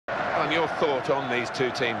Graham, your thought on these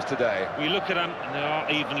two teams today? We look at them, and they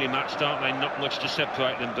are evenly matched, aren't they? Not much to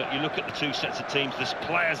separate them, but you look at the two sets of teams, there's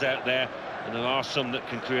players out there, and there are some that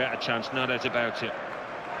can create a chance, no doubt about it.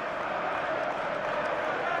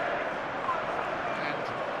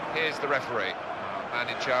 And here's the referee, man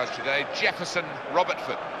in charge today, Jefferson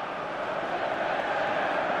Robertford.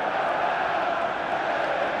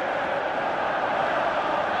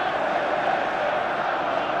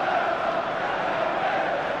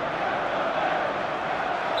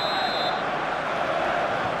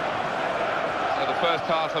 First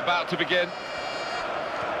half about to begin.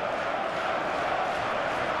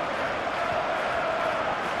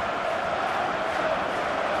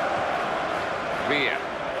 Villa.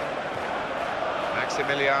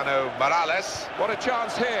 Maximiliano Morales. What a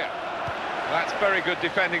chance here. That's very good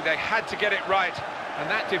defending. They had to get it right, and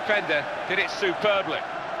that defender did it superbly.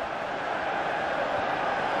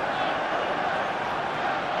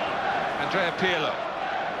 Andrea Pirlo.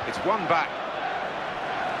 It's one back.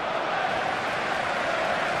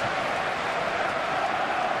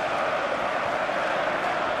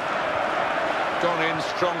 Gone in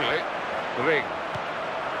strongly. Ring.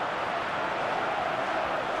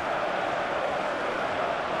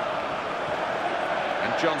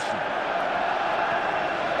 And Johnson.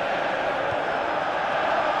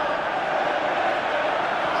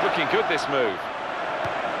 It's looking good, this move.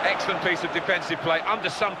 Excellent piece of defensive play, under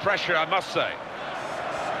some pressure, I must say.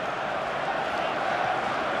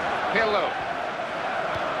 Pirlo.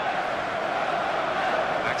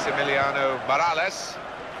 Maximiliano Morales.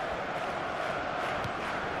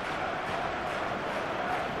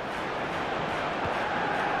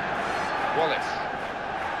 Wallace.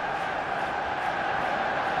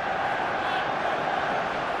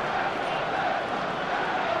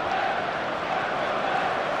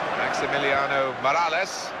 Maximiliano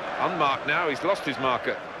Morales. Unmarked now, he's lost his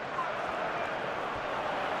marker.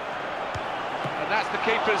 And that's the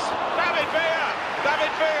keeper's... David Villa!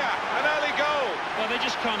 David Villa! An early goal! Well, they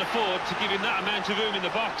just can't afford to give him that amount of room in the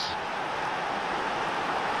box.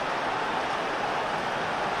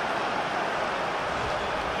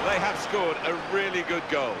 They have scored a really good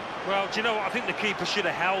goal. Well, do you know what? I think the keeper should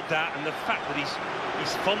have held that, and the fact that he's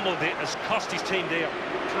fumbled it has cost his team dear.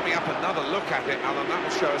 Coming up, another look at it, Alan, that will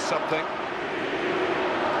show us something.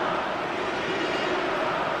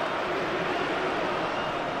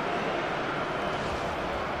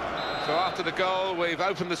 So after the goal, we've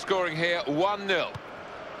opened the scoring here, 1-0.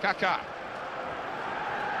 Kaká.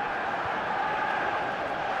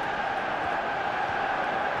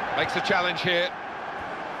 Makes a challenge here.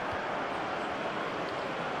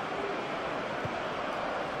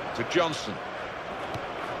 To Johnson.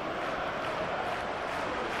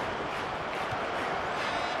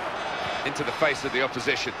 Into the face of the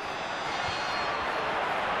opposition.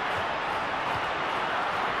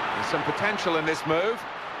 There's some potential in this move.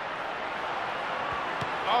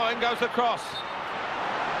 Oh, in goes the cross.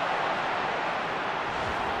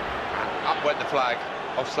 And up went the flag.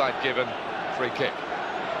 Offside given. Free kick.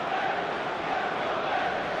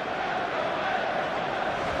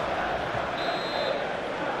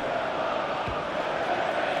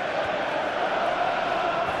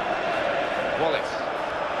 Wallace.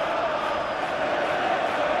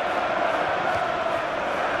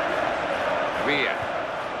 Villa.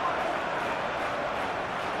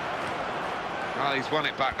 Well, he's won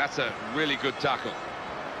it back. That's a really good tackle.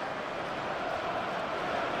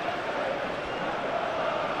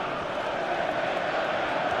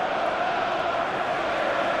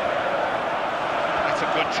 That's a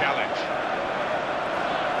good challenge.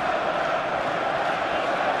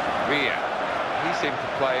 Villa. He seemed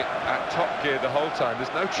to play at top gear the whole time.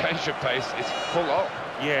 There's no change of pace. It's full on.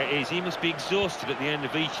 Yeah, it is. He must be exhausted at the end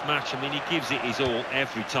of each match. I mean, he gives it his all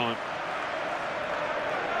every time.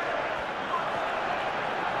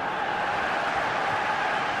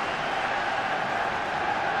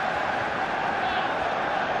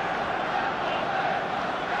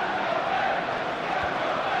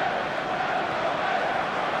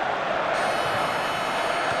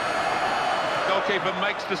 Goalkeeper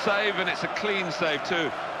makes the save, and it's a clean save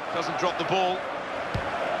too. Doesn't drop the ball.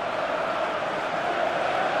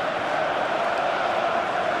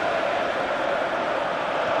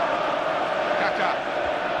 Kaká.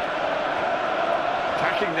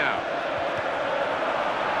 Attacking now.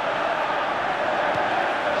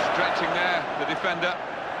 Stretching there, the defender,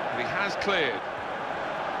 but he has cleared.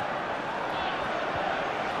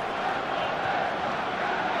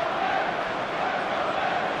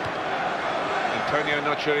 Antonio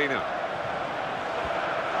Nocerino.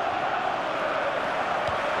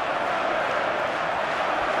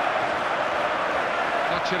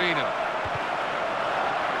 Nocerino.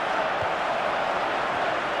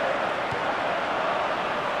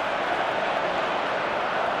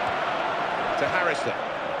 Harrison.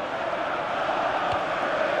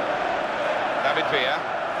 David Villa.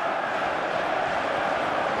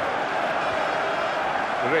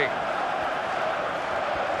 Ring.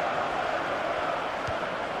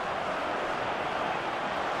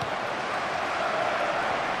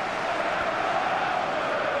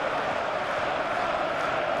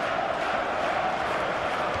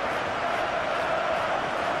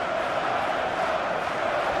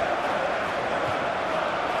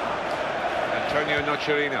 Antonio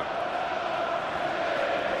Nocerino.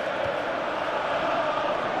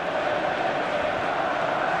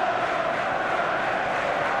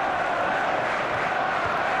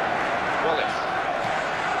 Wallace.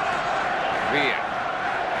 Villa.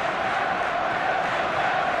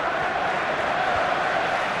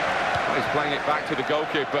 Well, he's playing it back to the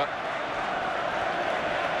goalkeeper.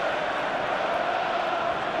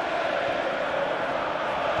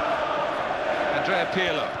 Andrea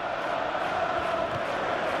Pirlo.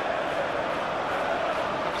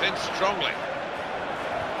 In strongly.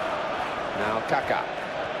 Now Kaka.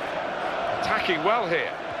 Attacking well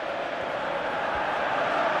here.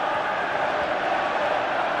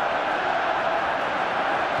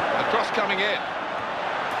 The cross coming in.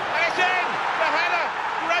 And it's in! The header!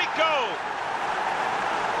 Great goal!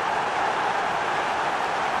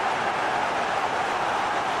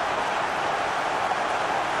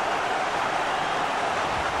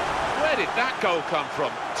 Where did that goal come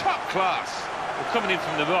from? Top class! Well, coming in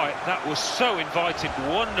from the right, that was so inviting.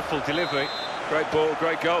 Wonderful delivery. Great ball,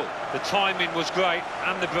 great goal. The timing was great,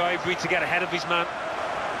 and the bravery to get ahead of his man.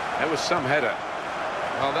 There was some header.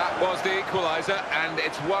 Well, that was the equaliser, and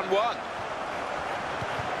it's 1-1.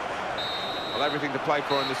 Well, everything to play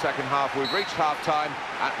for in the second half. We've reached half-time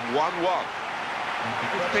at 1-1.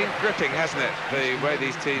 It's been gripping, hasn't it? The way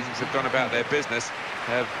these teams have gone about their business,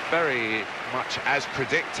 very much as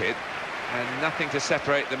predicted. And nothing to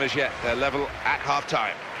separate them as yet. They're level at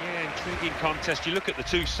half-time. Yeah, intriguing contest. You look at the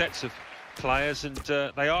two sets of players and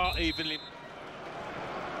they are evenly...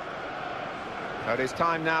 So it is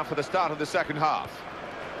time now for the start of the second half.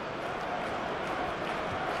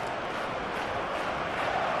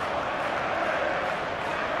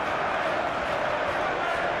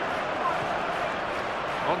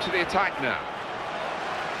 On to the attack now.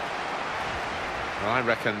 Well, I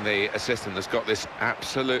reckon the assistant has got this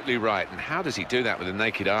absolutely right. And how does he do that with the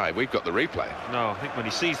naked eye? We've got the replay. No, I think when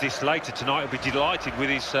he sees this later tonight, he'll be delighted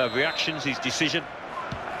with his reactions, his decision.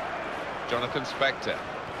 Jonathan Spector.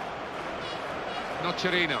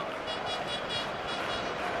 Nocerino.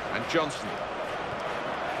 And Johnson.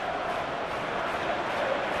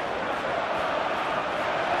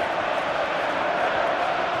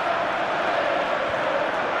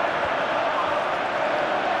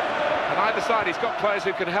 Either side, he's got players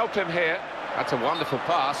who can help him here. That's a wonderful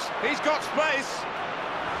pass. He's got space.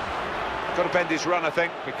 Got to bend his run, I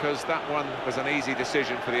think, because that one was an easy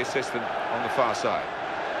decision for the assistant on the far side.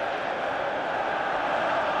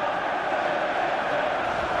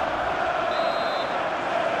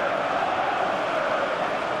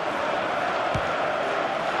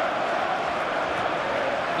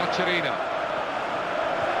 Nocerino.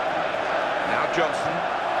 Now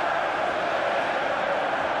Johnson.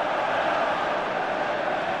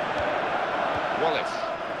 Wallace.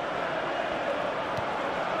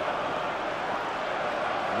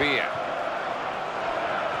 Villa.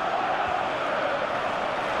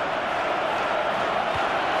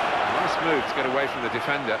 Nice move to get away from the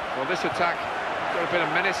defender. Well, this attack got a bit of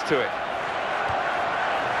menace to it.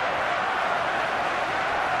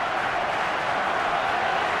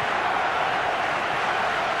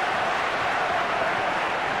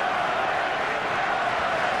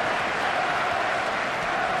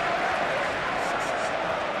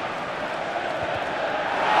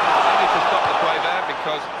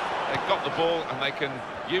 Because they've got the ball and they can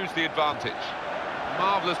use the advantage.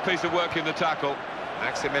 Marvellous piece of work in the tackle.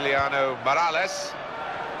 Maximiliano Morales.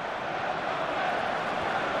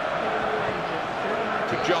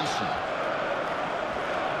 To Johnson.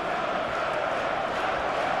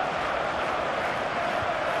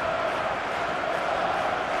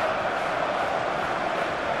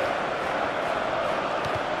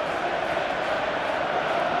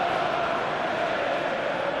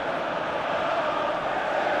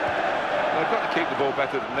 They've got to keep the ball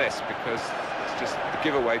better than this because it's just a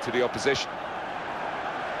giveaway to the opposition.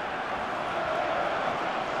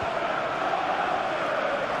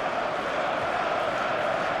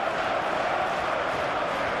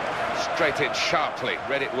 Straight in sharply,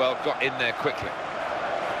 read it well, got in there quickly.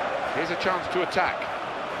 Here's a chance to attack.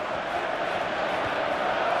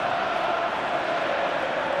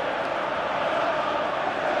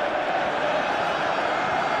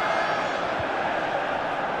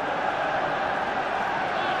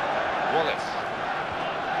 Wallace.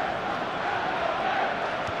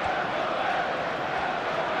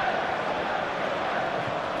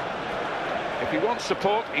 If he wants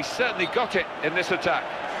support, he's certainly got it in this attack.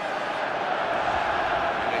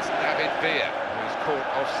 And it's David Villa who's caught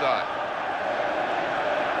offside.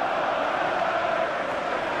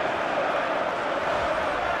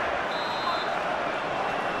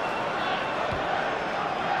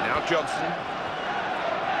 Now Johnson.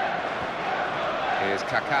 Here's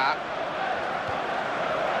Kaká.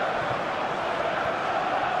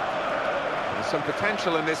 There's some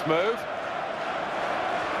potential in this move.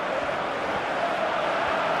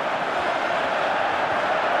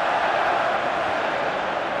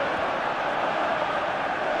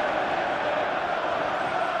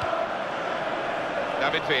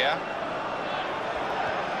 David Villa.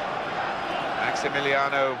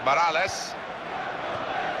 Maximiliano Morales.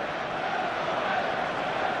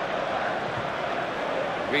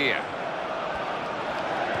 Villa.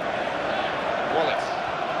 Wallace.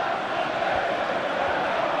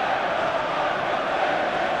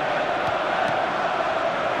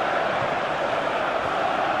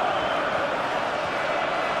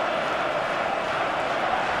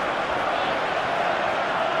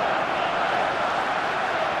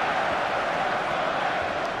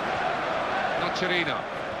 Nocerino.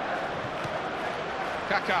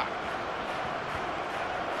 Kaká.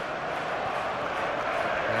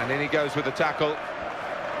 And in he goes with the tackle.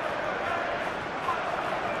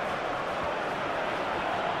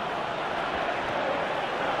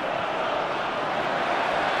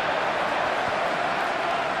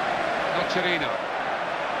 Nocerino.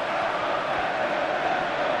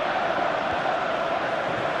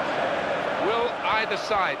 Will either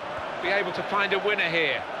side be able to find a winner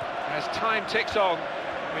here? As time ticks on,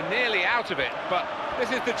 we're nearly out of it, but this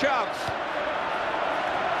is the chance.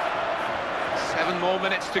 7 more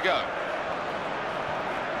minutes to go.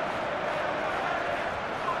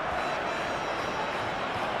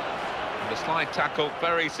 And the slide tackle,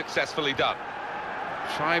 very successfully done.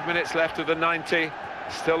 5 minutes left of the 90,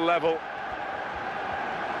 still level.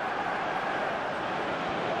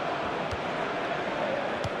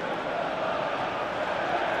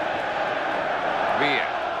 Villa.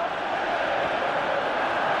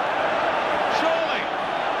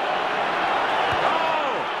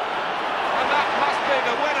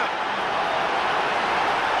 The winner.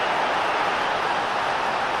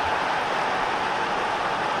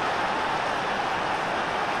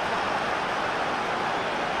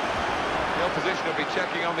 The opposition will be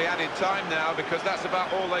checking on the added time now, because that's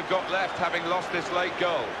about all they've got left, having lost this late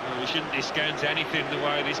goal. Well, we shouldn't discount anything the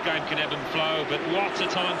way this game can ebb and flow, but what a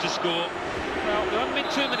time to score. Well, there haven't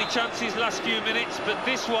been too many chances last few minutes, but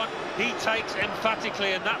this one he takes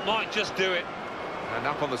emphatically, and that might just do it. And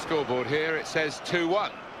up on the scoreboard here, it says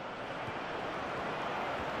 2-1.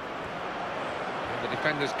 The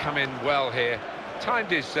defenders come in well here, timed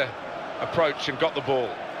his approach and got the ball.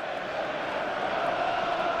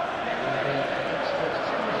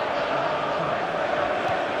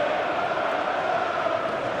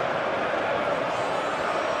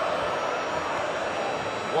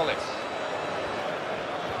 Wallace.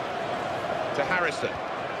 To Harrison.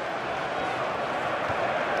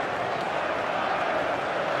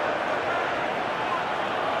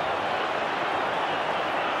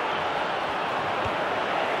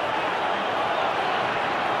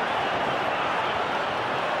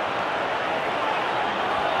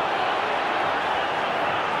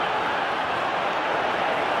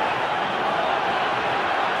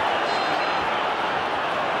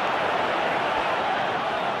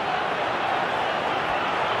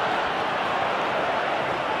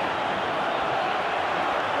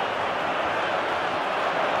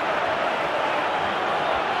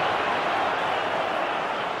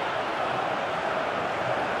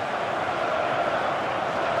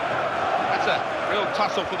 Real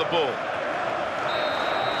tussle for the ball.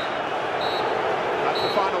 That's the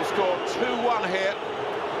final score, 2-1 here.